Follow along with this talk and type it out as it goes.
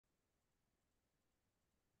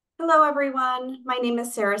Hello, everyone. My name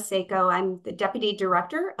is Sarah Seiko. I'm the Deputy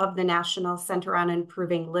Director of the National Center on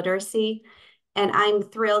Improving Literacy, and I'm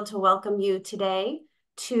thrilled to welcome you today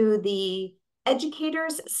to the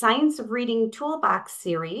Educator's Science of Reading Toolbox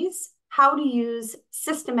series, How to Use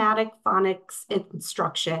Systematic Phonics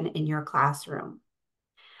Instruction in Your Classroom.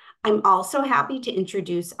 I'm also happy to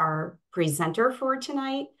introduce our presenter for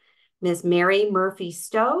tonight, Ms. Mary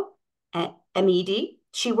Murphy-Stowe, MED.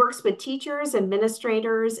 She works with teachers,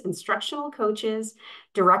 administrators, instructional coaches,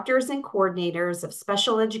 directors, and coordinators of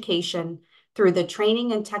special education through the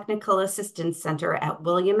Training and Technical Assistance Center at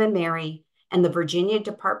William & Mary and the Virginia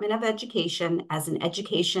Department of Education as an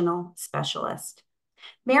educational specialist.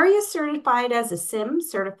 Mary is certified as a CIM,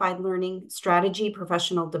 Certified Learning Strategy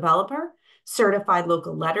Professional Developer, Certified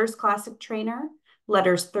Local Letters Classic Trainer,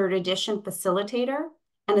 Letters 3rd Edition Facilitator,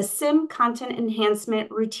 and a CIM Content Enhancement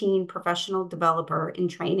Routine Professional Developer in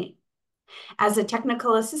Training. As a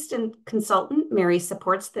technical assistant consultant, Mary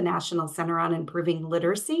supports the National Center on Improving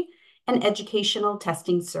Literacy and Educational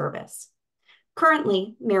Testing Service.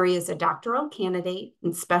 Currently, Mary is a doctoral candidate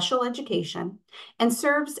in special education and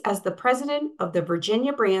serves as the president of the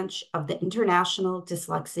Virginia branch of the International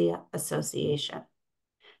Dyslexia Association.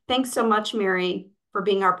 Thanks so much, Mary, for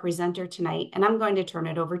being our presenter tonight, and I'm going to turn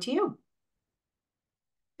it over to you.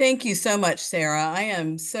 Thank you so much, Sarah. I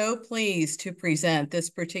am so pleased to present this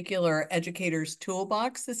particular Educator's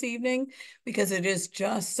Toolbox this evening because it is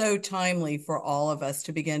just so timely for all of us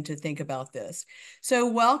to begin to think about this. So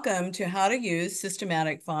welcome to How to Use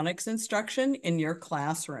Systematic Phonics Instruction in Your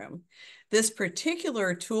Classroom. This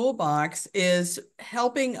particular toolbox is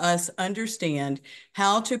helping us understand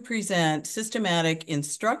how to present systematic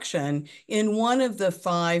instruction in one of the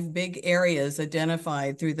 5 big areas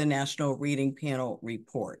identified through the National Reading Panel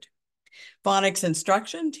report. Phonics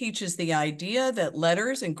instruction teaches the idea that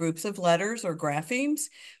letters and groups of letters or graphemes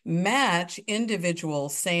match individual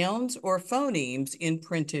sounds or phonemes in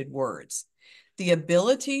printed words. The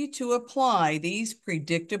ability to apply these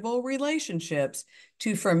predictable relationships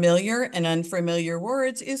to familiar and unfamiliar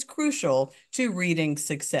words is crucial to reading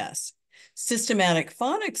success. Systematic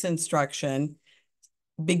phonics instruction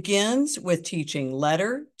begins with teaching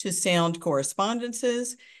letter to sound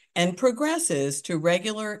correspondences and progresses to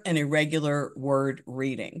regular and irregular word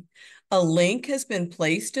reading. A link has been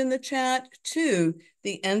placed in the chat to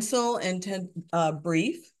the Ensel and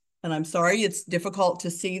brief. And I'm sorry, it's difficult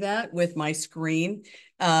to see that with my screen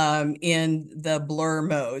in the blur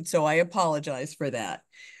mode. So I apologize for that.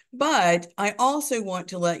 But I also want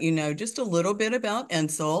to let you know just a little bit about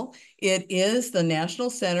Ensel. It is the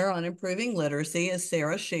National Center on Improving Literacy, as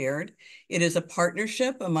Sarah shared. It is a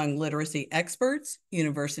partnership among literacy experts,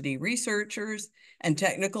 university researchers, and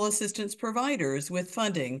technical assistance providers with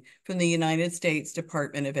funding from the United States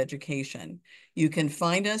Department of Education. You can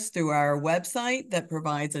find us through our website that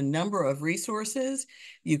provides a number of resources.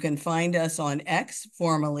 You can find us on X,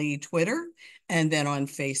 formerly Twitter, and then on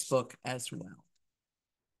Facebook as well.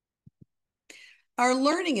 Our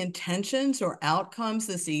learning intentions or outcomes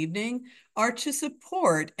this evening are to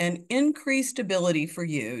support an increased ability for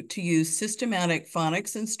you to use systematic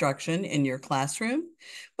phonics instruction in your classroom,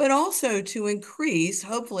 but also to increase,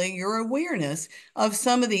 hopefully, your awareness of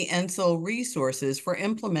some of the Ensel resources for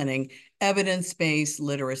implementing evidence-based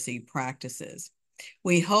literacy practices.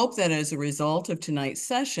 We hope that as a result of tonight's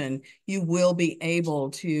session, you will be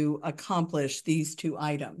able to accomplish these 2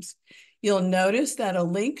 items. You'll notice that a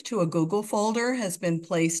link to a Google folder has been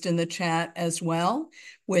placed in the chat as well.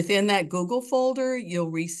 Within that Google folder,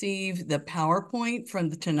 you'll receive the PowerPoint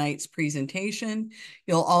from tonight's presentation.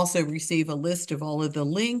 You'll also receive a list of all of the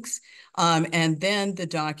links and then the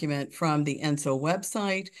document from the Ensel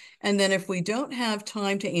website. And then if we don't have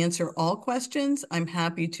time to answer all questions, I'm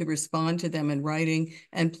happy to respond to them in writing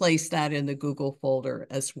and place that in the Google folder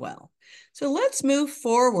as well. So let's move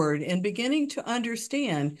forward in beginning to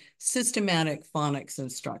understand systematic phonics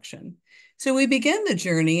instruction. So we begin the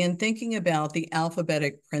journey in thinking about the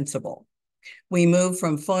alphabetic principle. We move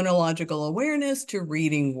from phonological awareness to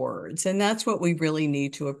reading words, and that's what we really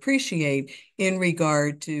need to appreciate in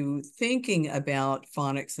regard to thinking about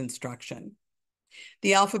phonics instruction.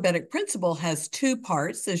 The alphabetic principle has 2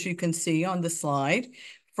 parts, as you can see on the slide.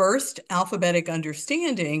 First, alphabetic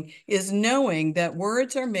understanding is knowing that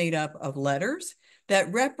words are made up of letters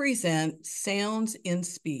that represent sounds in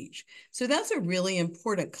speech. So that's a really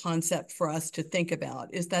important concept for us to think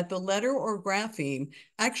about, is that the letter or grapheme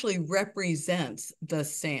actually represents the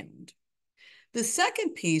sound. The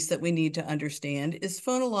second piece that we need to understand is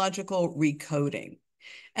phonological recoding.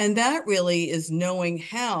 And that really is knowing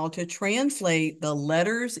how to translate the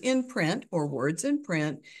letters in print or words in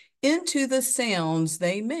print into the sounds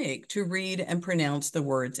they make to read and pronounce the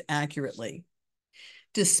words accurately.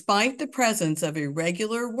 Despite the presence of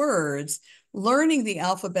irregular words, learning the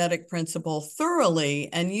alphabetic principle thoroughly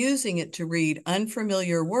and using it to read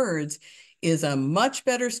unfamiliar words is a much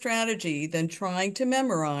better strategy than trying to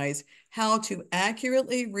memorize how to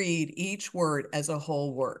accurately read each word as a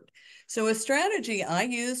whole word. So a strategy I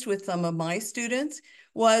used with some of my students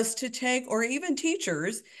was to take, or even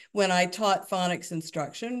teachers, when I taught phonics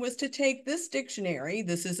instruction, was to take this dictionary.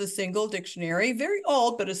 This is a single dictionary, very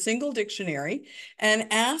old, but a single dictionary,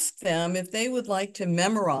 and ask them if they would like to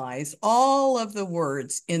memorize all of the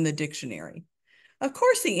words in the dictionary. Of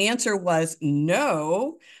course, the answer was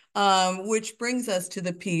no, which brings us to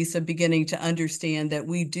the piece of beginning to understand that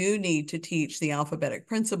we do need to teach the alphabetic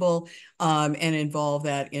principle and involve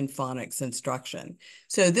that in phonics instruction.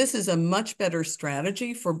 So this is a much better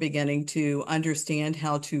strategy for beginning to understand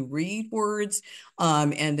how to read words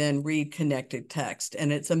and then read connected text.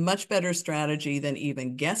 And it's a much better strategy than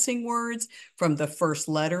even guessing words from the first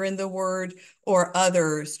letter in the word or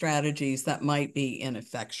other strategies that might be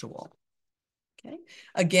ineffectual. Okay.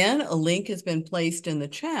 Again, a link has been placed in the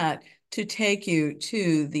chat to take you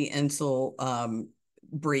to the ENSEL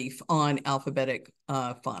brief on alphabetic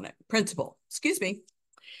phonics principle. Excuse me.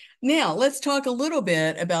 Now, let's talk a little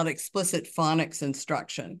bit about explicit phonics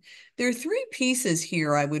instruction. There are three pieces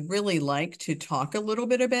here I would really like to talk a little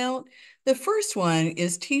bit about. The first one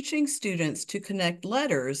is teaching students to connect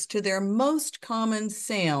letters to their most common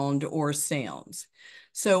sound or sounds.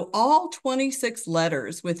 So all 26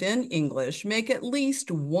 letters within English make at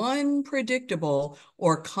least one predictable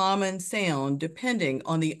or common sound depending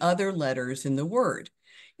on the other letters in the word.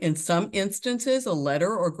 In some instances, a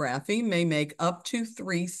letter or grapheme may make up to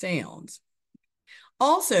 3 sounds.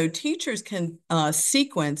 Also, teachers can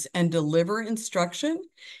sequence and deliver instruction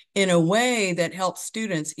in a way that helps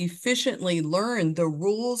students efficiently learn the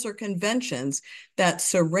rules or conventions that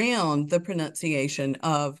surround the pronunciation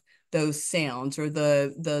of those sounds or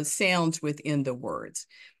the sounds within the words.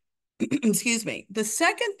 Excuse me. The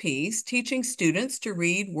second piece, teaching students to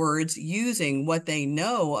read words using what they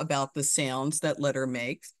know about the sounds that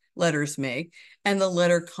letters make, and the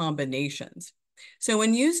letter combinations. So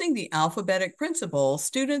when using the alphabetic principle,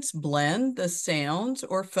 students blend the sounds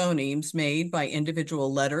or phonemes made by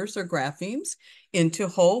individual letters or graphemes into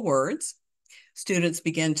whole words. Students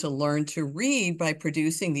begin to learn to read by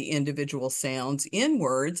producing the individual sounds in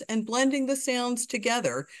words and blending the sounds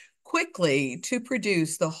together quickly to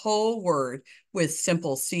produce the whole word with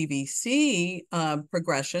simple CVC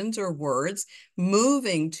progressions or words,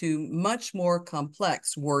 moving to much more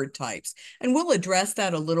complex word types. And we'll address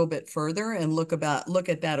that a little bit further and look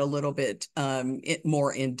at that a little bit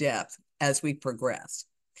more in depth as we progress.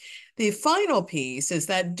 The final piece is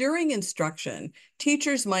that during instruction,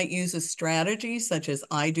 teachers might use a strategy such as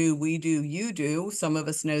I do, we do, you do. Some of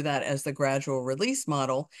us know that as the gradual release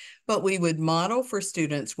model, but we would model for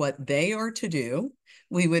students what they are to do.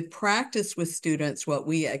 We would practice with students what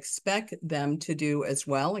we expect them to do as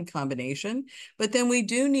well in combination, but then we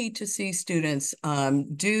do need to see students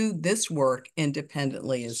do this work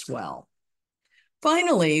independently as well.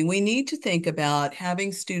 Finally, we need to think about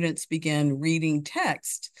having students begin reading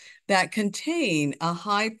text that contain a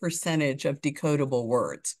high percentage of decodable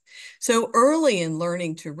words. So early in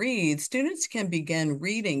learning to read, students can begin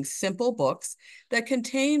reading simple books that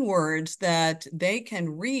contain words that they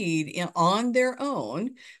can read on their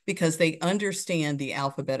own because they understand the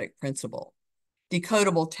alphabetic principle.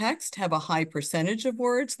 Decodable text have a high percentage of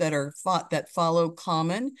words that follow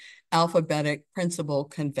common alphabetic principle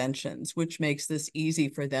conventions, which makes this easy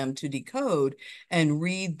for them to decode and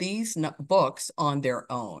read these books on their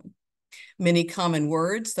own. Many common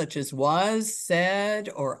words such as was, said,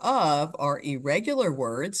 or of are irregular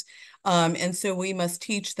words. And so we must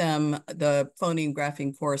teach them the phoneme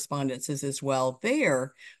grapheme correspondences as well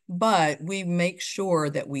there, but we make sure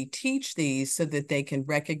that we teach these so that they can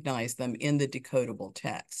recognize them in the decodable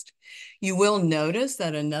text. You will notice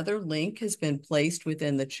that another link has been placed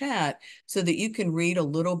within the chat so that you can read a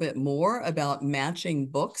little bit more about matching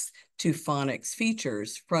books to phonics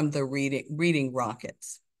features from the reading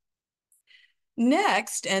rockets.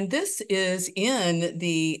 Next, and this is in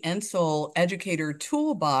the ENSEL Educator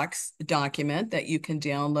Toolbox document that you can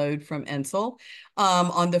download from ENSEL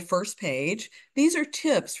on the first page. These are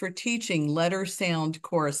tips for teaching letter sound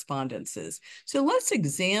correspondences. So let's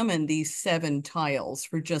examine these 7 tiles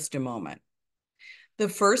for just a moment. The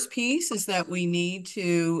first piece is that we need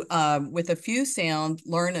to, with a few sounds,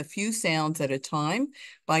 learn a few sounds at a time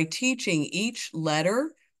by teaching each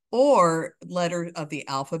letter or letter of the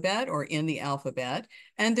alphabet or in the alphabet,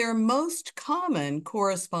 and their most common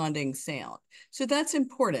corresponding sound. So that's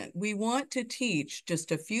important. We want to teach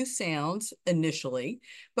just a few sounds initially,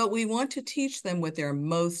 but we want to teach them with their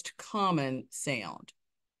most common sound.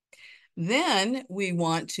 Then we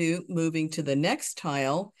want to, moving to the next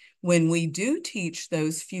tile, when we do teach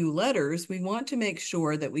those few letters, we want to make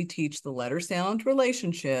sure that we teach the letter-sound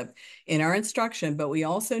relationship in our instruction, but we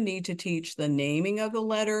also need to teach the naming of the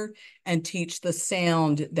letter and teach the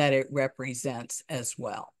sound that it represents as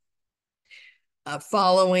well.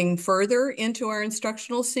 Following further into our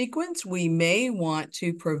instructional sequence, we may want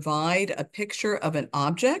to provide a picture of an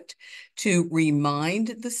object to remind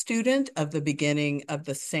the student of the beginning of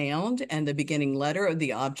the sound, and the beginning letter of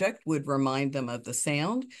the object would remind them of the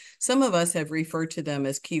sound. Some of us have referred to them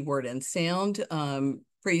as keyword and sound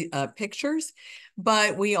pictures,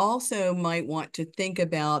 but we also might want to think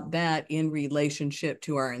about that in relationship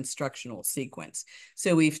to our instructional sequence.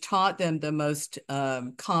 So we've taught them the most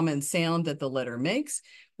common sound that the letter makes.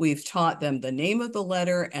 We've taught them the name of the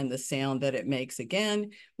letter and the sound that it makes again.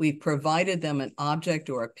 We've provided them an object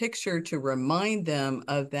or a picture to remind them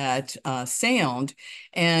of that sound.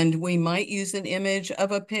 And we might use an image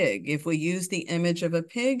of a pig. If we use the image of a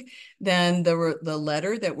pig, then the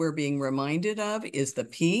letter that we're being reminded of is the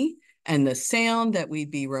P, and the sound that we'd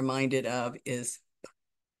be reminded of is.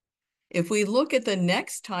 If we look at the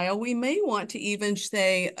next tile, we may want to even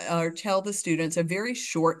say or tell the students a very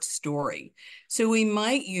short story. So we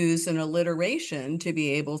might use an alliteration to be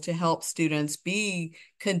able to help students be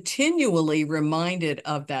continually reminded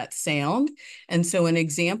of that sound. And so an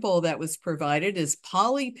example that was provided is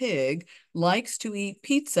Polly Pig likes to eat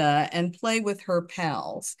pizza and play with her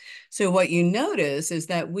pals. So what you notice is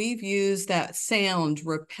that we've used that sound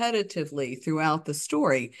repetitively throughout the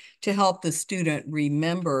story to help the student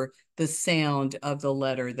remember the sound of the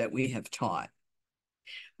letter that we have taught.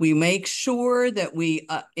 We make sure that we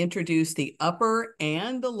introduce the upper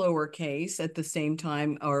and the lowercase at the same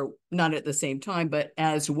time, or not at the same time, but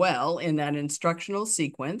as well in that instructional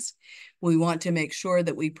sequence. We want to make sure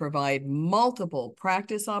that we provide multiple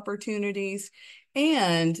practice opportunities.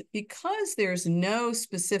 And because there's no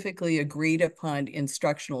specifically agreed upon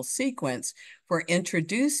instructional sequence for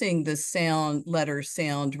introducing the sound, letter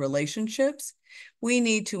sound relationships, we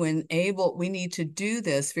need to do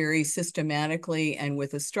this very systematically and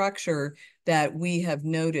with a structure that we have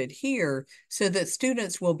noted here so that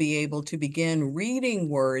students will be able to begin reading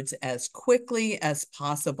words as quickly as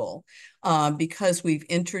possible because we've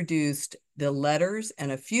introduced the letters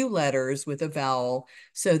and a few letters with a vowel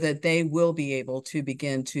so that they will be able to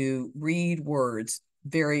begin to read words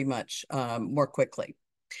very much more quickly.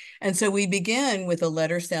 And so we begin with a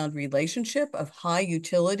letter-sound relationship of high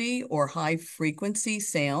utility or high frequency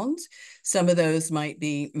sounds. Some of those might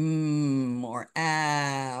be or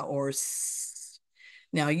ah or s.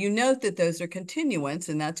 Now you note that those are continuants,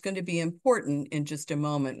 and that's going to be important in just a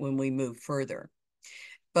moment when we move further.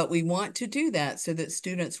 But we want to do that so that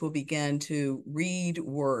students will begin to read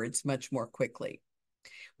words much more quickly.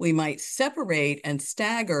 We might separate and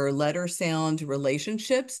stagger letter-sound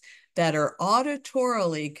relationships that are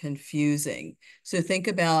auditorily confusing. So think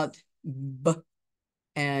about b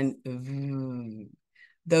and v.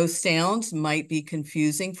 Those sounds might be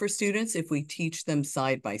confusing for students if we teach them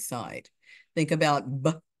side by side. Think about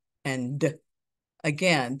b and d.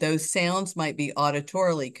 Again, those sounds might be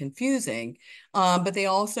auditorily confusing, but they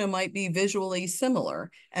also might be visually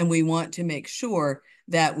similar. And we want to make sure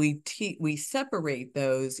that we separate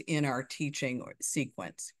those in our teaching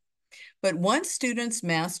sequence. But once students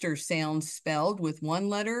master sounds spelled with one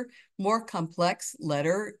letter, more complex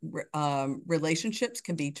letter relationships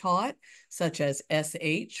can be taught, such as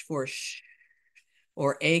SH for sh,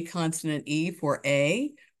 or A consonant E for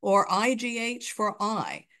A, or IGH for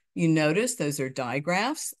I. You notice those are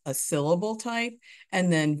digraphs, a syllable type,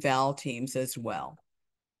 and then vowel teams as well.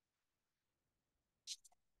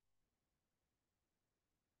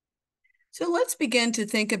 So let's begin to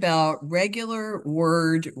think about regular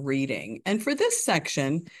word reading. And for this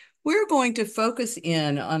section, we're going to focus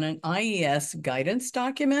in on an IES guidance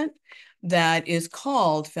document that is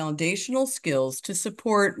called Foundational Skills to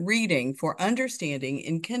Support Reading for Understanding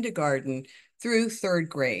in Kindergarten through 3rd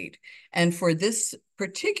grade. And for this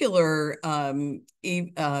particular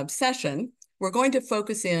session, we're going to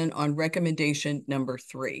focus in on recommendation number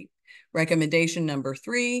 3. Recommendation number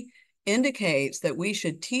 3 indicates that we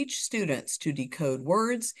should teach students to decode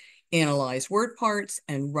words analyze word parts,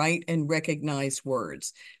 and write and recognize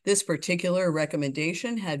words. This particular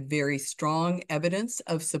recommendation had very strong evidence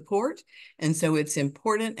of support, and so it's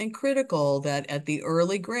important and critical that at the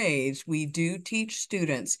early grades, we do teach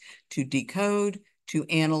students to decode, to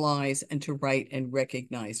analyze, and to write and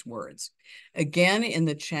recognize words. Again, in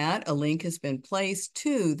the chat, a link has been placed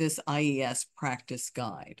to this IES practice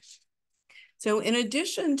guide. So in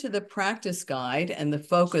addition to the practice guide and the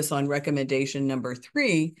focus on recommendation number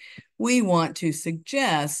 3, we want to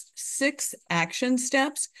suggest 6 action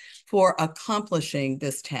steps for accomplishing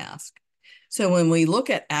this task. So when we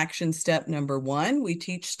look at action step number 1, we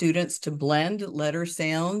teach students to blend letter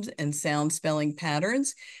sounds and sound spelling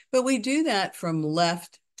patterns, but we do that from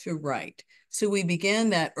left to right. So we begin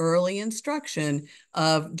that early instruction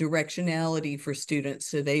of directionality for students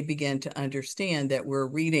so they begin to understand that we're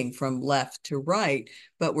reading from left to right,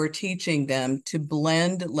 but we're teaching them to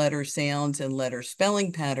blend letter sounds and letter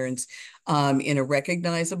spelling patterns in a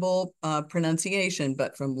recognizable pronunciation,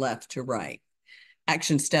 but from left to right.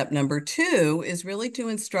 Action step number 2 is really to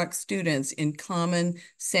instruct students in common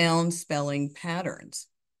sound spelling patterns.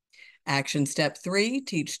 Action step 3,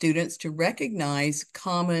 teach students to recognize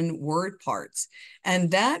common word parts. And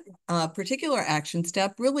that particular action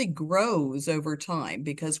step really grows over time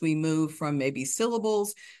because we move from maybe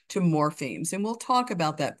syllables to morphemes. And we'll talk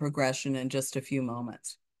about that progression in just a few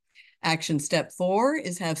moments. Action step 4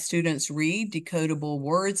 is have students read decodable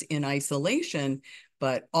words in isolation,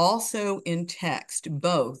 but also in text.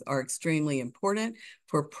 Both are extremely important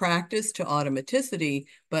for practice to automaticity,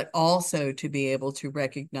 but also to be able to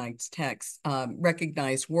recognize text,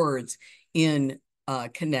 recognize words in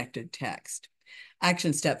connected text.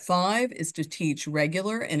 Action step 5 is to teach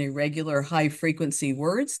regular and irregular high frequency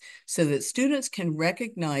words so that students can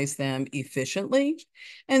recognize them efficiently.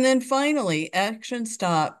 And then finally, action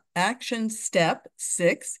step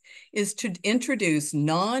 6 is to introduce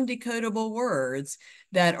non-decodable words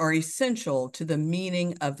that are essential to the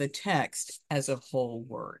meaning of the text as a whole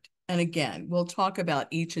word. And again, we'll talk about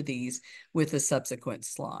each of these with the subsequent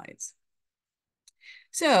slides.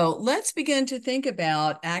 So let's begin to think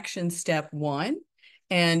about action step 1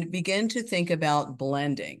 and begin to think about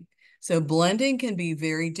blending. So blending can be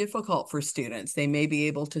very difficult for students. They may be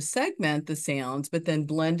able to segment the sounds, but then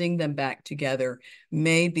blending them back together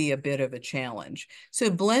may be a bit of a challenge. So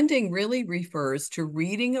blending really refers to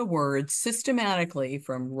reading a word systematically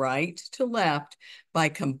from right to left by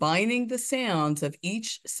combining the sounds of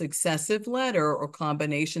each successive letter or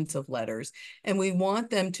combinations of letters. And we want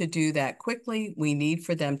them to do that quickly. We need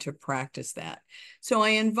for them to practice that. So I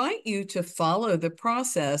invite you to follow the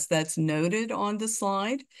process that's noted on the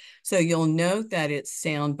slide. So you'll note that it's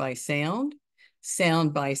sound by sound,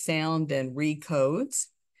 then recodes.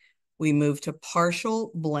 We move to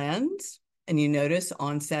partial blends, and you notice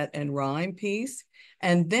onset and rhyme piece,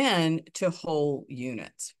 and then to whole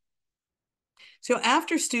units. So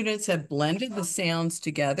after students have blended the sounds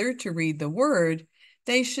together to read the word,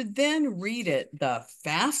 they should then read it the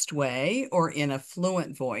fast way or in a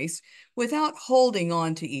fluent voice without holding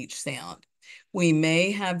on to each sound. We may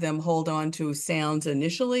have them hold on to sounds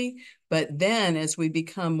initially, but then as we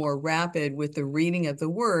become more rapid with the reading of the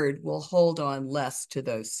word, we'll hold on less to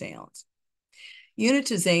those sounds.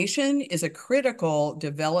 Unitization is a critical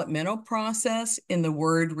developmental process in the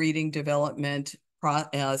word reading development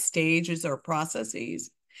stages or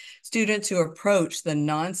processes. Students who approach the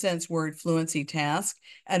nonsense word fluency task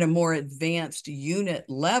at a more advanced unit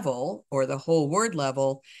level or the whole word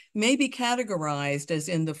level may be categorized as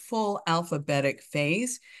in the full alphabetic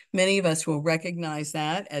phase. Many of us will recognize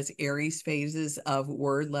that as Aries phases of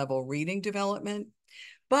word level reading development.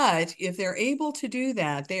 But if they're able to do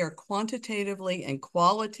that, they are quantitatively and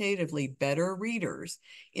qualitatively better readers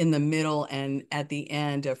in the middle and at the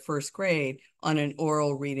end of first grade on an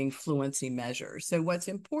oral reading fluency measure. So what's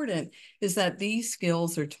important is that these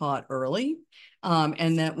skills are taught early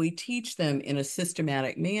and that we teach them in a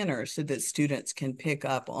systematic manner so that students can pick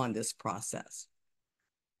up on this process.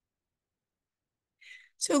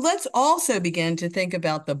 So let's also begin to think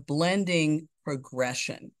about the blending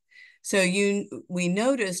progression. So we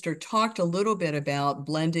noticed or talked a little bit about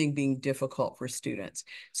blending being difficult for students.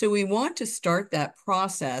 So we want to start that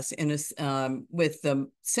process with the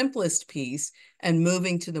simplest piece and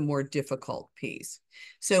moving to the more difficult piece.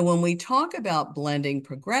 So when we talk about blending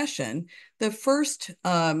progression, the first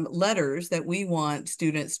letters that we want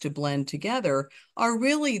students to blend together are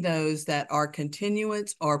really those that are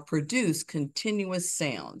continuous or produce continuous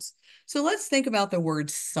sounds. So let's think about the word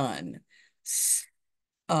sun.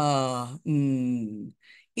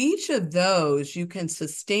 Each of those, you can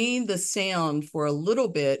sustain the sound for a little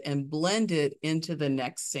bit and blend it into the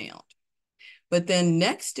next sound. But then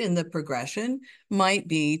next in the progression might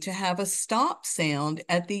be to have a stop sound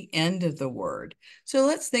at the end of the word. So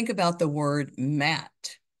let's think about the word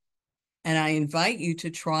mat. And I invite you to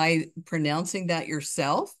try pronouncing that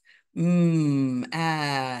yourself.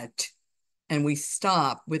 At. And we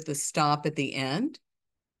stop with the stop at the end.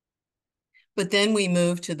 But then we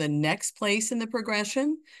move to the next place in the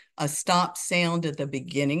progression, a stop sound at the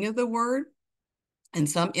beginning of the word. In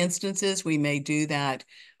some instances, we may do that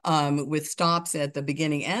with stops at the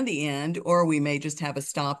beginning and the end, or we may just have a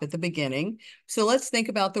stop at the beginning. So let's think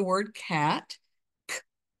about the word cat.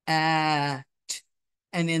 At.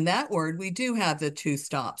 And in that word, we do have the two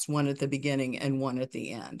stops, one at the beginning and one at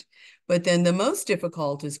the end. But then the most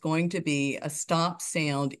difficult is going to be a stop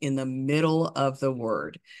sound in the middle of the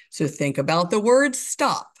word. So think about the word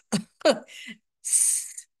stop.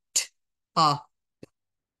 Stop.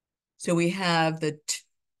 So we have the t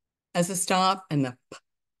as a stop and the p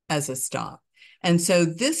as a stop. And so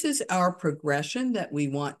this is our progression that we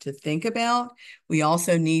want to think about. We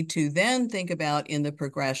also need to then think about in the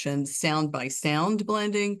progression sound by sound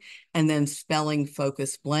blending and then spelling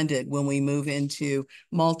focus blended when we move into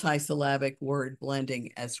multisyllabic word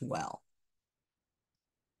blending as well.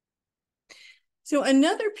 So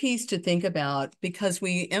another piece to think about, because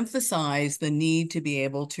we emphasize the need to be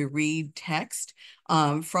able to read text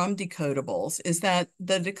from decodables, is that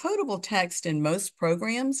the decodable text in most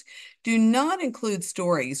programs do not include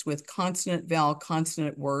stories with consonant, vowel,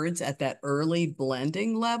 consonant words at that early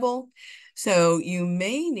blending level. So you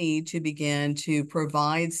may need to begin to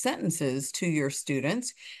provide sentences to your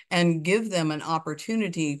students and give them an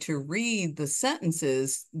opportunity to read the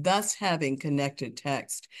sentences, thus having connected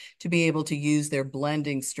text to be able to use their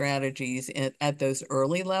blending strategies at those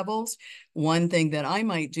early levels. One thing that I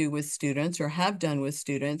might do with students or have done with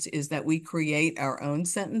students is that we create our own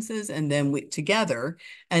sentences and then together,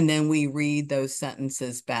 and then we read those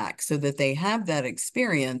sentences back so that they have that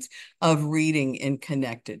experience of reading in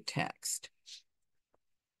connected text.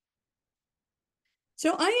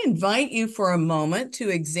 So I invite you for a moment to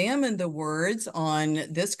examine the words on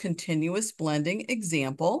this continuous blending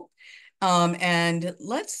example. And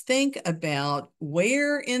let's think about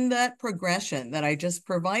where in that progression that I just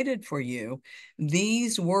provided for you,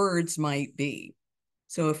 these words might be.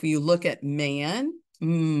 So if you look at man,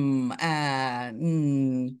 then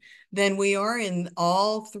we are in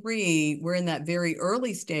all three. We're in that very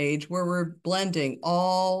early stage where we're blending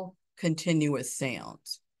all continuous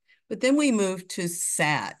sounds. But then we move to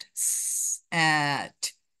sat,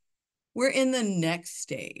 at. We're in the next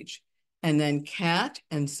stage. And then cat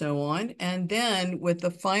and so on. And then with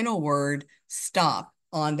the final word, stop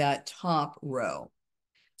on that top row.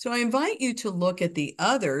 So I invite you to look at the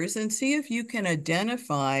others and see if you can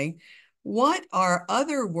identify what are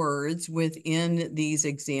other words within these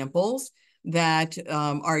examples that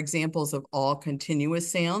are examples of all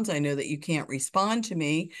continuous sounds. I know that you can't respond to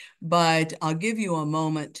me, but I'll give you a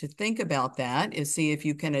moment to think about that and see if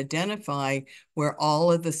you can identify where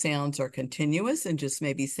all of the sounds are continuous and just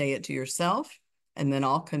maybe say it to yourself, and then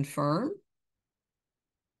I'll confirm.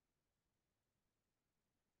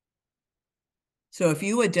 So if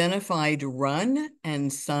you identified run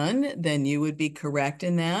and sun, then you would be correct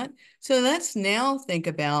in that. So let's now think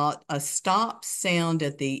about a stop sound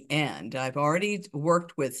at the end. I've already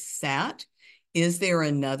worked with sat. Is there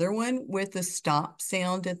another one with the stop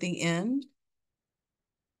sound at the end?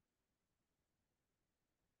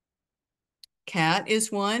 Cat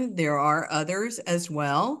is one. There are others as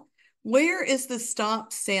well. Where is the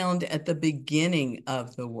stop sound at the beginning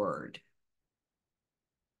of the word?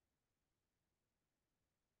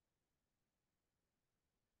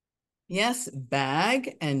 Yes,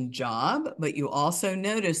 bag and job, but you also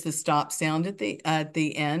notice the stop sound at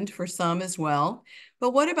the end for some as well.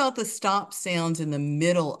 But what about the stop sounds in the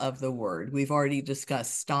middle of the word? We've already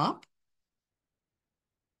discussed stop.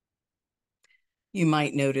 You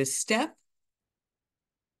might notice step.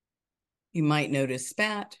 You might notice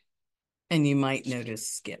spat, and you might notice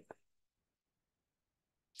skip.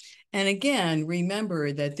 And again,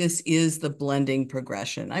 remember that this is the blending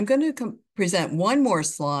progression. I'm going to present one more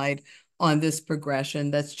slide on this progression.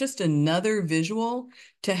 That's just another visual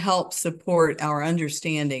to help support our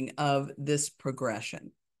understanding of this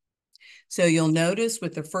progression. So you'll notice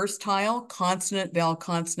with the first tile, consonant, vowel,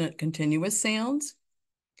 consonant, continuous sounds.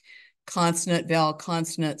 Consonant, vowel,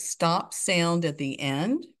 consonant, stop sound at the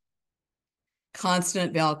end.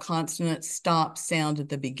 Consonant, vowel, consonant, stop sound at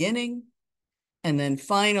the beginning. And then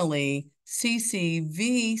finally,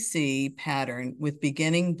 CCVC pattern with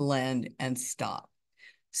beginning, blend, and stop.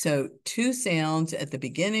 So 2 sounds at the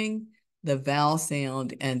beginning, the vowel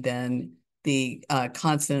sound, and then the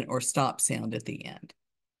consonant or stop sound at the end.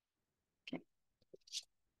 Okay.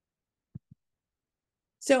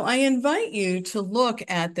 So I invite you to look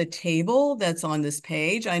at the table that's on this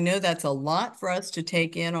page. I know that's a lot for us to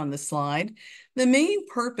take in on the slide. The main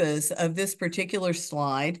purpose of this particular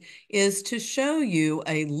slide is to show you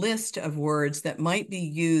a list of words that might be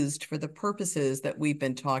used for the purposes that we've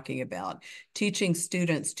been talking about, teaching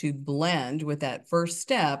students to blend with that first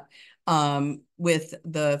step with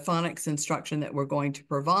the phonics instruction that we're going to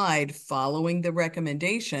provide following the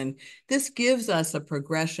recommendation. This gives us a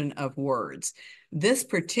progression of words. This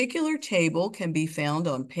particular table can be found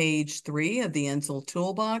on page 3 of the Ensel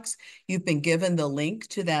Toolbox. You've been given the link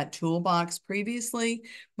to that toolbox previously,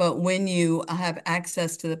 but when you have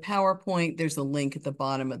access to the PowerPoint, there's a link at the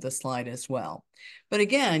bottom of the slide as well. But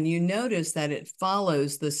again, you notice that it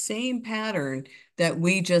follows the same pattern that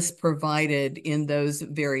we just provided in those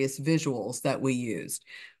various visuals that we used.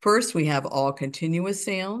 First, we have all continuous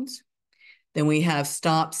sounds. Then we have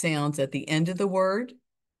stop sounds at the end of the word,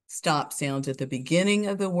 stop sounds at the beginning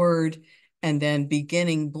of the word, and then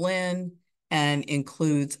beginning blend and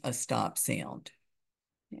includes a stop sound.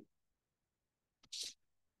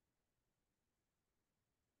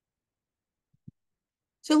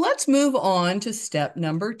 So let's move on to step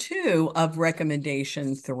number 2 of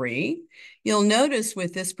recommendation 3. You'll notice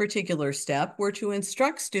with this particular step, we're to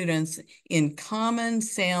instruct students in common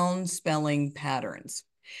sound spelling patterns.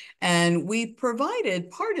 And we provided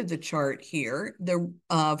part of the chart here. The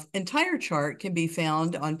entire chart can be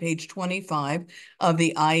found on page 25 of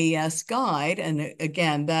the IES guide. And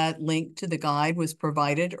again, that link to the guide was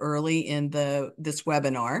provided early in this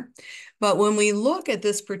webinar. But when we look at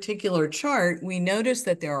this particular chart, we notice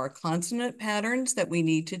that there are consonant patterns that we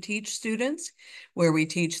need to teach students, where we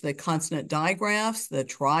teach the consonant digraphs, the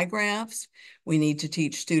trigraphs. We need to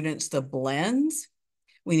teach students the blends.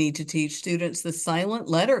 We need to teach students the silent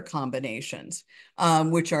letter combinations,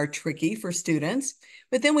 which are tricky for students.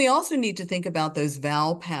 But then we also need to think about those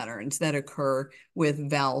vowel patterns that occur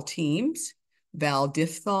with vowel teams, vowel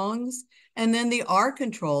diphthongs, and then the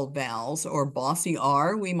R-controlled vowels, or bossy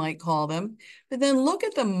R, we might call them. But then look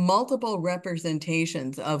at the multiple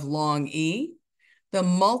representations of long E, the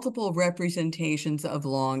multiple representations of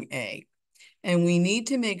long A. And we need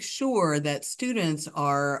to make sure that students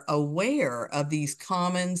are aware of these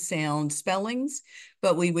common sound spellings,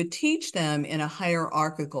 but we would teach them in a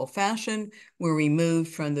hierarchical fashion where we move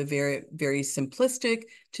from the very, very simplistic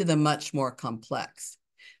to the much more complex.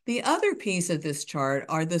 The other piece of this chart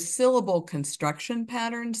are the syllable construction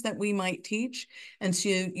patterns that we might teach. And so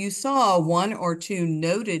you saw 1 or 2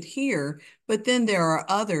 noted here, but then there are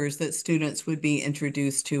others that students would be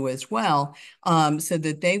introduced to as well, so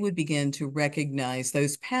that they would begin to recognize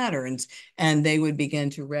those patterns and they would begin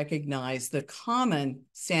to recognize the common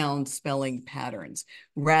sound spelling patterns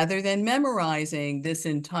rather than memorizing this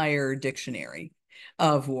entire dictionary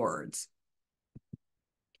of words.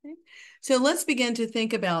 Okay. So let's begin to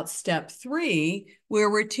think about step 3, where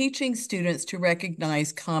we're teaching students to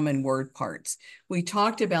recognize common word parts. We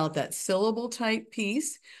talked about that syllable type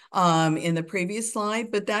piece in the previous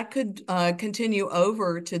slide, but that could continue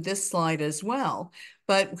over to this slide as well.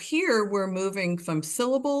 But here we're moving from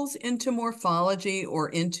syllables into morphology or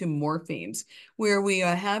into morphemes, where we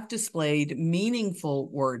have displayed meaningful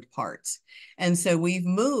word parts. And so we've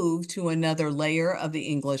moved to another layer of the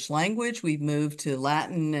English language. We've moved to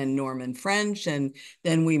Latin and Norman French, and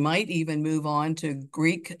then we might even move on to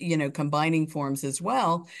Greek, combining forms as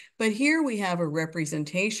well. But here we have a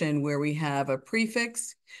representation where we have a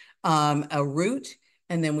prefix, a root,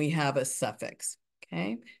 and then we have a suffix.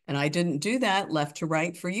 Okay, and I didn't do that left to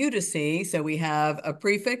right for you to see. So we have a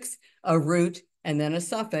prefix, a root, and then a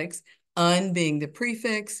suffix, un being the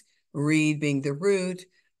prefix, read being the root,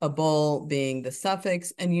 a bowl being the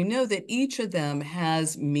suffix, and you know that each of them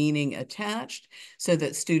has meaning attached so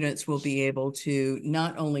that students will be able to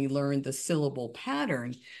not only learn the syllable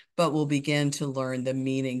pattern, but will begin to learn the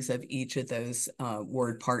meanings of each of those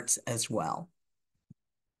word parts as well.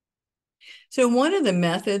 So one of the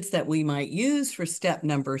methods that we might use for step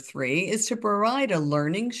number 3 is to provide a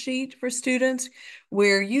learning sheet for students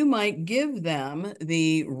where you might give them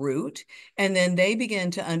the root, and then they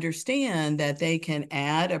begin to understand that they can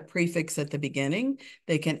add a prefix at the beginning,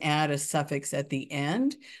 they can add a suffix at the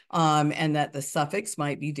end, and that the suffix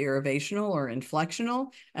might be derivational or inflectional,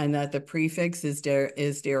 and that the prefix is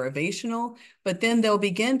derivational. But then they'll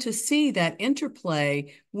begin to see that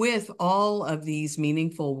interplay with all of these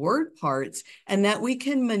meaningful word parts words and that we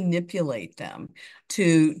can manipulate them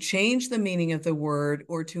to change the meaning of the word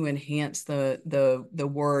or to enhance the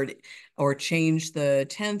word or change the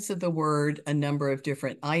tense of the word, a number of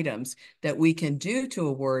different items that we can do to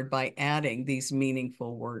a word by adding these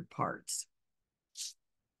meaningful word parts.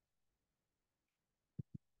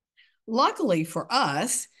 Luckily for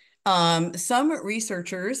us, some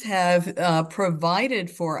researchers have provided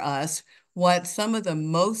for us what some of the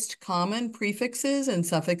most common prefixes and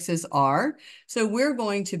suffixes are. So we're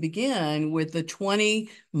going to begin with the 20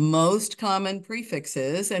 most common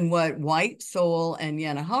prefixes. And what White, Soul, and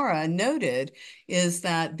Yanahara noted is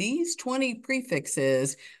that these 20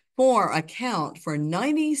 prefixes account for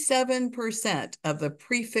 97% of the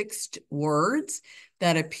prefixed words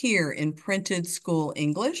that appear in printed school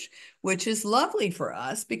English, which is lovely for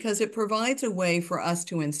us because it provides a way for us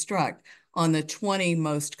to instruct on the 20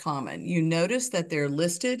 most common. You notice that they're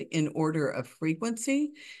listed in order of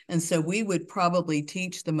frequency, and so we would probably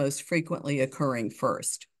teach the most frequently occurring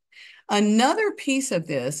first. Another piece of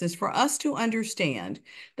this is for us to understand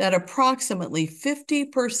that approximately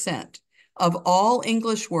 50% of all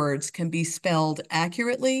English words can be spelled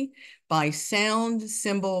accurately by sound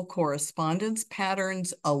symbol correspondence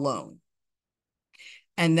patterns alone,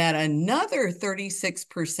 and that another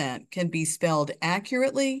 36% can be spelled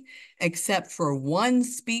accurately except for one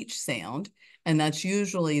speech sound, and that's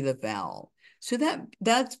usually the vowel. So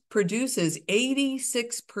that produces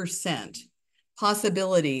 86%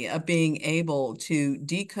 possibility of being able to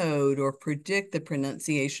decode or predict the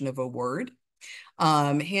pronunciation of a word.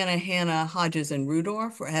 Hannah, Hodges, and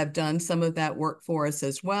Rudolph have done some of that work for us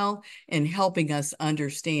as well in helping us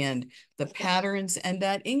understand the patterns, and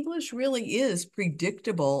that English really is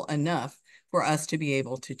predictable enough for us to be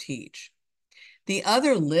able to teach. The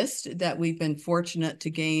other list that we've been fortunate to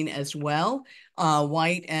gain as well,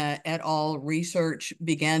 White et al. Research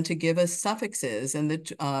began to give us suffixes and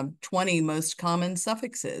the 20 most common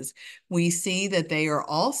suffixes. We see that they are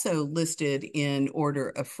also listed in order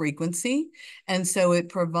of frequency, and so it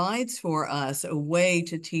provides for us a way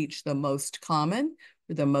to teach the most common,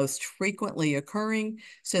 the most frequently occurring,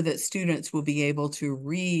 so that students will be able to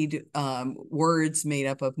read words made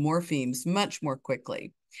up of morphemes much more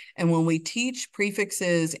quickly. And when we teach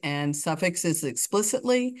prefixes and suffixes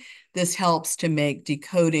explicitly, this helps to make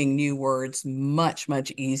decoding new words much,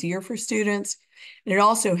 much easier for students. And it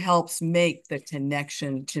also helps make the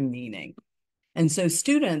connection to meaning. And so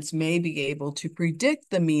students may be able to predict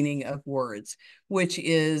the meaning of words, which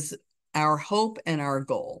is our hope and our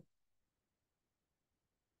goal.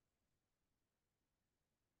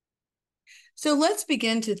 So let's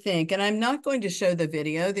begin to think, and I'm not going to show the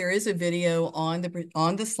video. There is a video on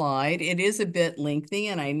the slide. It is a bit lengthy,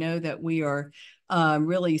 and I know that we are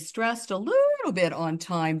really stressed a little bit on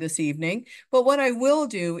time this evening. But what I will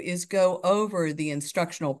do is go over the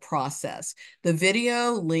instructional process. The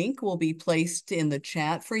video link will be placed in the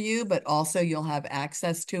chat for you, but also you'll have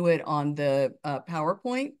access to it on the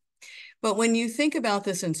PowerPoint. But when you think about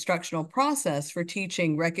this instructional process for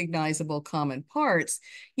teaching recognizable common parts,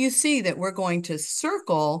 you see that we're going to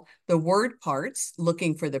circle the word parts,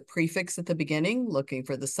 looking for the prefix at the beginning, looking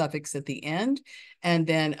for the suffix at the end, and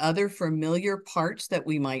then other familiar parts that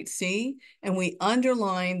we might see. And we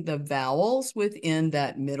underline the vowels within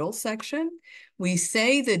that middle section. We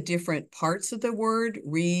say the different parts of the word,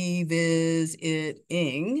 revisiting.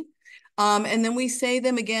 And then we say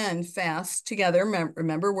them again fast together.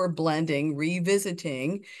 Remember, we're blending,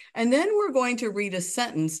 revisiting, and then we're going to read a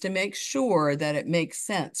sentence to make sure that it makes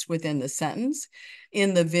sense within the sentence.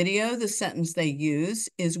 In the video, the sentence they use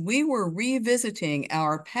is, we were revisiting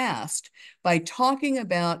our past by talking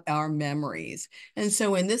about our memories. And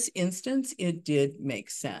so in this instance, it did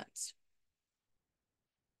make sense.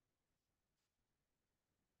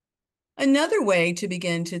 Another way to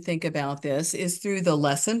begin to think about this is through the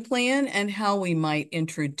lesson plan and how we might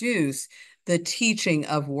introduce the teaching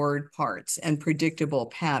of word parts and predictable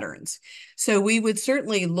patterns. So we would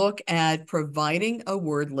certainly look at providing a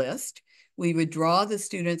word list. We would draw the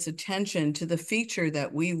students' attention to the feature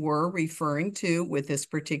that we were referring to with this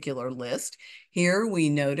particular list. Here we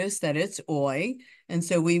notice that it's oi, and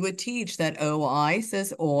so we would teach that oi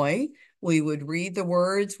says oi. We would read the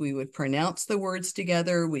words, we would pronounce the words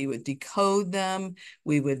together, we would decode them,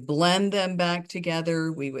 we would blend them back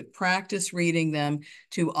together, we would practice reading them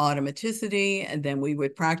to automaticity, and then we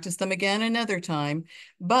would practice them again another time.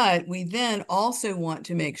 But we then also want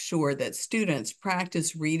to make sure that students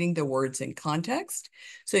practice reading the words in context.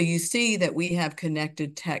 So you see that we have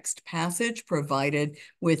connected text passage provided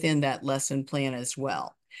within that lesson plan as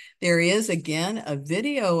well. There is, again, a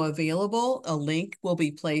video available. A link will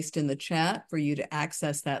be placed in the chat for you to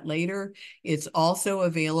access that later. It's also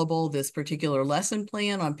available, this particular lesson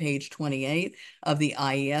plan, on page 28 of the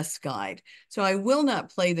IES guide. So I will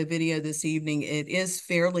not play the video this evening. It is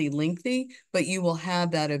fairly lengthy, but you will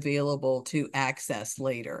have that available to access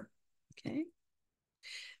later. Okay.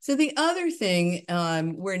 So the other thing,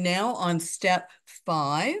 we're now on step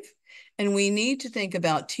 5, and we need to think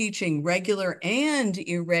about teaching regular and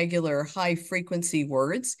irregular high frequency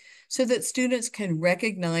words so that students can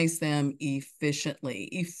recognize them efficiently.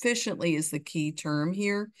 Efficiently is the key term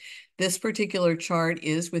here. This particular chart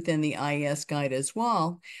is within the IES guide as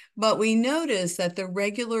well, but we notice that the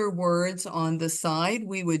regular words on the side,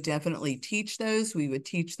 we would definitely teach those. We would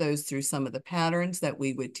teach those through some of the patterns that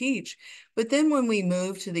we would teach. But then when we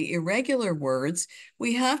move to the irregular words,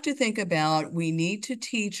 we have to think about, we need to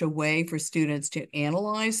teach a way for students to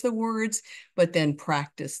analyze the words, but then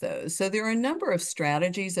practice those. So there are a number of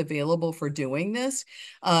strategies available for doing this.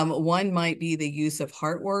 One might be the use of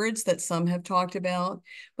heart words that some have talked about,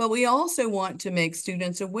 but we also want to make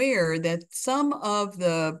students aware that some of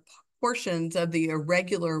the portions of the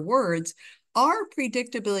irregular words are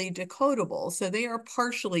predictably decodable, so they are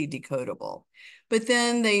partially decodable. But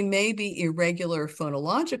then they may be irregular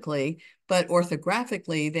phonologically, but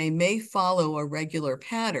orthographically, they may follow a regular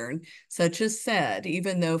pattern, such as said,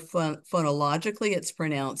 even though phonologically it's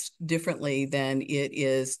pronounced differently than it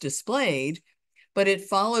is displayed, but it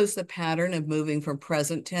follows the pattern of moving from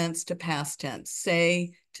present tense to past tense,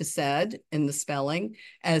 say to said in the spelling,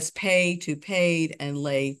 as pay to paid, and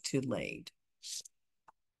lay to laid.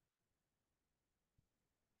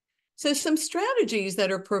 So some strategies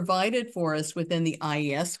that are provided for us within the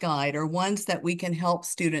IES guide are ones that we can help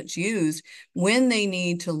students use when they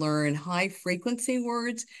need to learn high frequency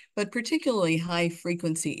words, but particularly high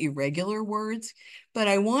frequency irregular words. But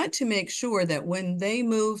I want to make sure that when they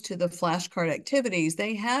move to the flashcard activities,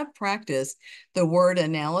 they have practiced the word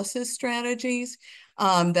analysis strategies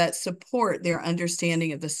that support their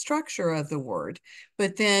understanding of the structure of the word.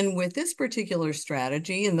 But then with this particular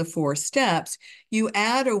strategy in the 4 steps, you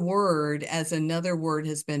add a word as another word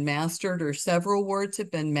has been mastered or several words have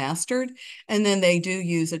been mastered, and then they do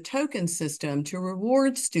use a token system to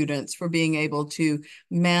reward students for being able to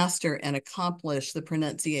master and accomplish the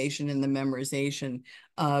pronunciation and the memorization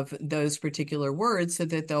of those particular words so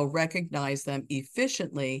that they'll recognize them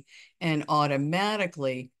efficiently and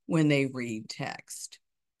automatically when they read text.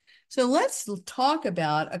 So let's talk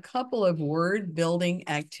about a couple of word building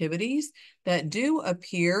activities that do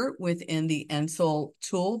appear within the ENSEL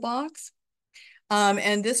toolbox.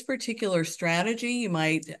 And this particular strategy you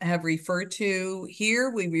might have referred to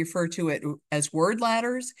here. We refer to it as word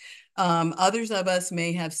ladders. Others of us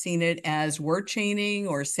may have seen it as word chaining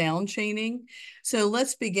or sound chaining. So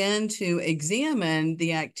let's begin to examine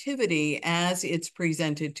the activity as it's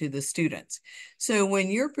presented to the students. So when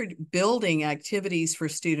you're building activities for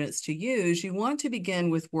students to use, you want to begin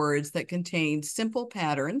with words that contain simple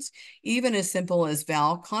patterns, even as simple as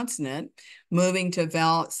vowel consonant, moving to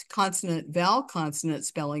vowel consonant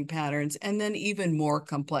spelling patterns, and then even more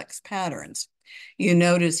complex patterns. You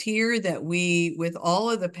notice here that with all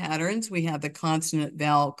of the patterns, we have the consonant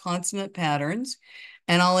vowel consonant patterns.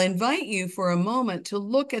 And I'll invite you for a moment to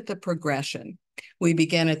look at the progression. We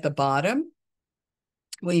begin at the bottom,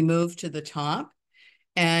 we move to the top,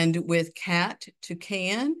 and with cat to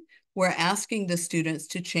can, we're asking the students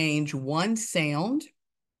to change one sound,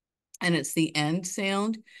 and it's the end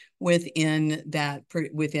sound within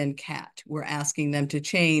cat. We're asking them to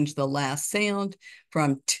change the last sound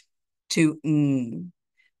from t to n.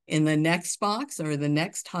 In the next box, or the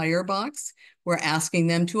next higher box, we're asking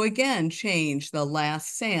them to again change the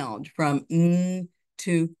last sound from n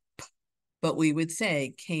to p, but we would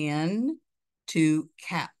say can to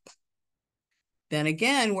cap. Then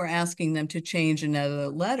again, we're asking them to change another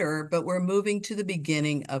letter, but we're moving to the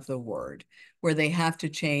beginning of the word, where they have to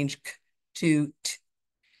change k to t.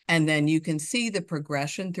 And then you can see the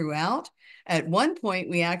progression throughout. At one point,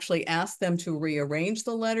 we actually asked them to rearrange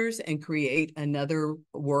the letters and create another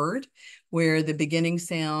word where the beginning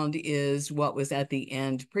sound is what was at the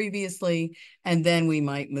end previously. And then we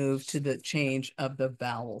might move to the change of the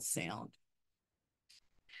vowel sound.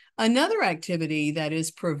 Another activity that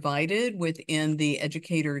is provided within the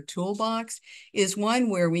Educator Toolbox is one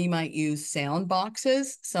where we might use sound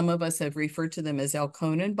boxes. Some of us have referred to them as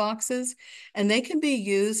Elkonin boxes, and they can be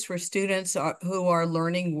used for students who are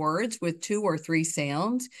learning words with 2 or 3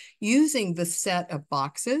 sounds using the set of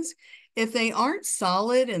boxes. If they aren't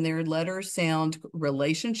solid in their letter sound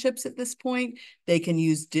relationships at this point, they can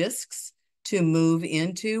use discs to move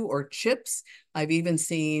into, or chips, I've even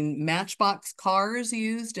seen matchbox cars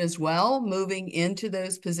used as well, moving into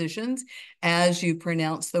those positions as you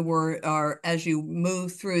pronounce the word or as you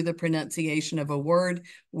move through the pronunciation of a word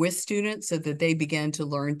with students so that they begin to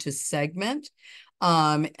learn to segment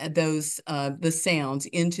the sounds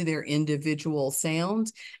into their individual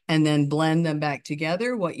sounds and then blend them back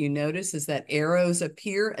together. What you notice is that arrows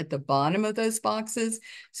appear at the bottom of those boxes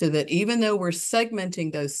so that even though we're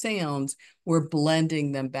segmenting those sounds, we're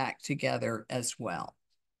blending them back together as well.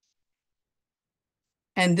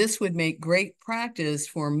 And this would make great practice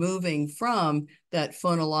for moving from that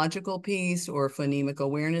phonological piece or phonemic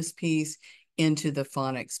awareness piece into the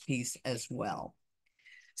phonics piece as well.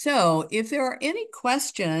 So if there are any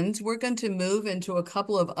questions, we're going to move into a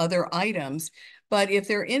couple of other items, but if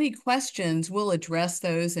there are any questions, we'll address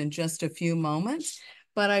those in just a few moments.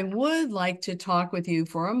 But I would like to talk with you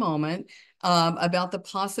for a moment about the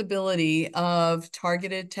possibility of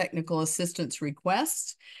targeted technical assistance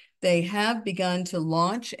requests. They have begun to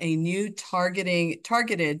launch a new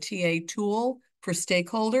targeted TA tool for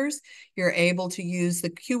stakeholders. You're able to use the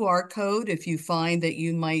QR code if you find that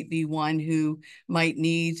you might be one who might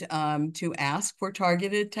need to ask for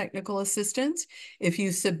targeted technical assistance. If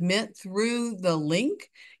you submit through the link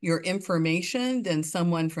your information, then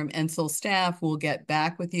someone from NSIL staff will get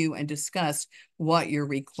back with you and discuss what your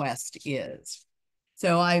request is.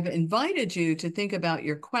 So I've invited you to think about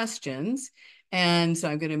your questions. And so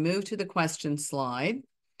I'm going to move to the question slide.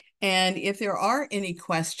 And if there are any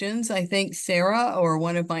questions, I think Sarah or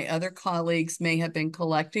one of my other colleagues may have been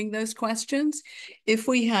collecting those questions. If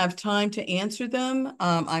we have time to answer them,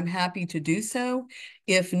 I'm happy to do so.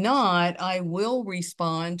 If not, I will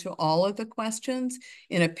respond to all of the questions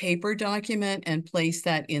in a paper document and place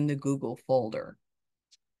that in the Google folder.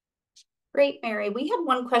 Great, Mary. We had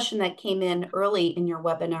one question that came in early in your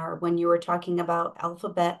webinar when you were talking about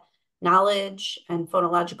alphabet knowledge and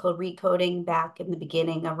phonological recoding back in the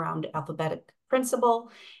beginning around alphabetic principle.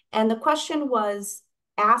 And the question was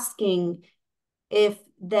asking if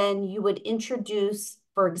then you would introduce,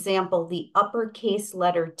 for example, the uppercase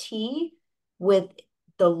letter T with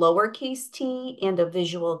the lowercase t and a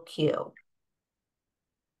visual cue.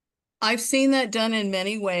 I've seen that done in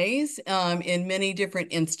many ways, in many different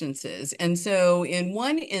instances. And so in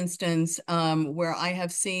one instance where I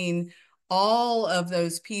have seen all of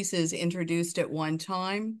those pieces introduced at one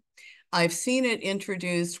time, I've seen it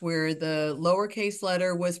introduced where the lowercase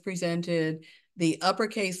letter was presented, the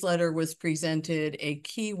uppercase letter was presented, a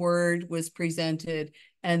keyword was presented,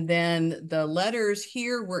 and then the letters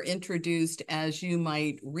here were introduced as you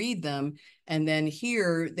might read them. And then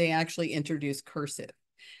here they actually introduced cursive.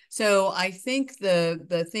 So I think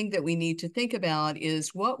the thing that we need to think about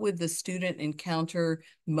is what would the student encounter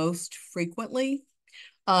most frequently?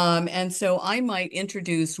 And so I might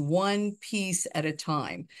introduce one piece at a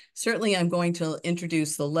time. Certainly, I'm going to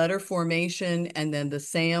introduce the letter formation and then the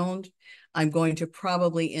sound. I'm going to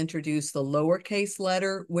probably introduce the lowercase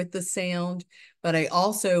letter with the sound, but I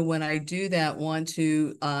also, when I do that, want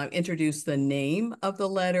to introduce the name of the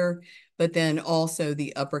letter, but then also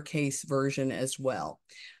the uppercase version as well.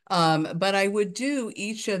 But I would do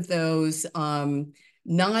each of those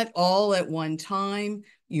not all at one time.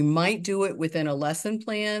 You might do it within a lesson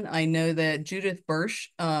plan. I know that Judith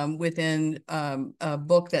Birch, within a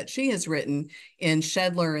book that she has written in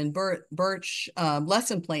Shedler and Birch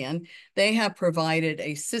lesson plan, they have provided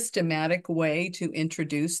a systematic way to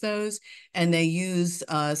introduce those, and they use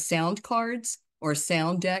sound cards or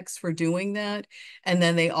sound decks for doing that. And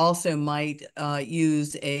then they also might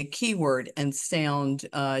use a keyword and sound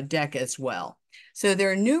deck as well. So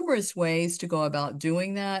there are numerous ways to go about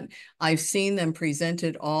doing that. I've seen them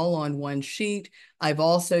presented all on one sheet. I've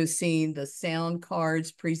also seen the sound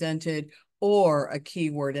cards presented or a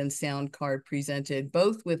keyword and sound card presented,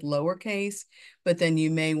 both with lowercase, but then you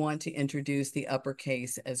may want to introduce the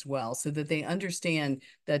uppercase as well so that they understand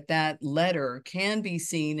that that letter can be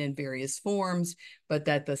seen in various forms, but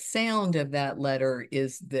that the sound of that letter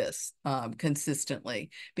is this consistently,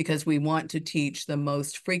 because we want to teach the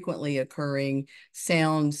most frequently occurring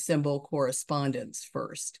sound symbol correspondence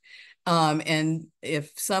first. And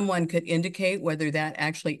if someone could indicate whether that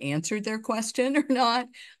actually answered their question or not,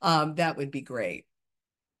 that would be great.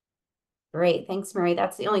 Great. Thanks, Mary.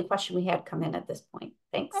 That's the only question we had come in at this point.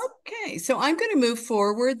 Thanks. Okay, so I'm going to move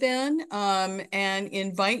forward then and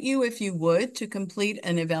invite you, if you would, to complete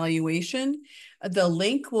an evaluation. The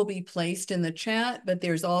link will be placed in the chat, but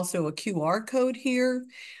there's also a QR code here.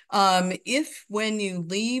 If when you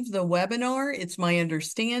leave the webinar, it's my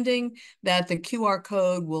understanding that the QR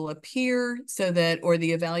code will appear so that, or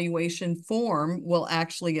the evaluation form will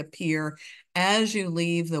actually appear as you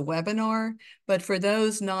leave the webinar. But for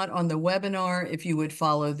those not on the webinar, if you would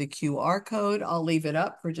follow the QR code, I'll leave it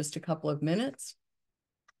up for just a couple of minutes.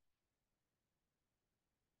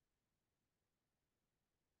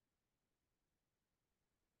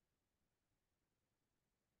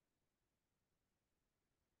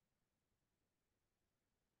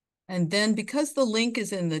 And then because the link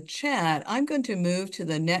is in the chat, I'm going to move to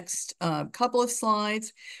the next couple of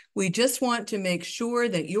slides. We just want to make sure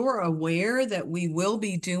that you're aware that we will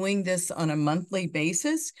be doing this on a monthly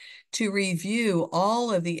basis to review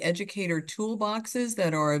all of the educator toolboxes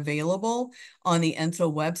that are available on the ENSO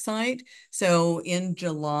website. So in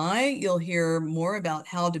July, you'll hear more about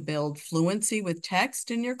how to build fluency with text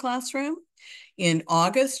in your classroom. In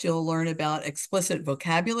August, you'll learn about explicit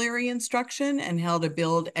vocabulary instruction and how to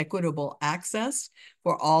build equitable access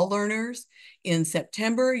for all learners. In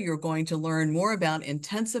September, you're going to learn more about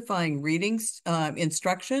intensifying reading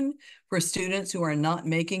instruction for students who are not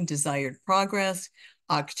making desired progress.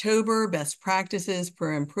 October, best practices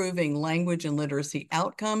for improving language and literacy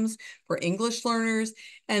outcomes for English learners.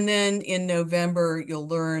 And then in November, you'll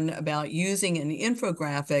learn about using an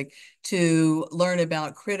infographic to learn about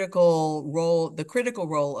the critical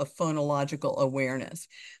role of phonological awareness.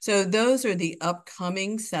 So those are the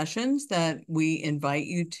upcoming sessions that we invite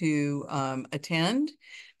you to attend.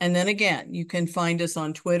 And then again, you can find us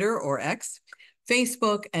on Twitter or X,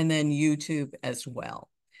 Facebook, and then YouTube as well.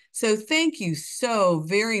 So thank you so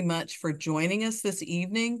very much for joining us this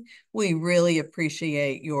evening. We really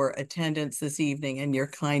appreciate your attendance this evening and your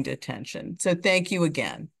kind attention. So thank you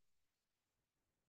again.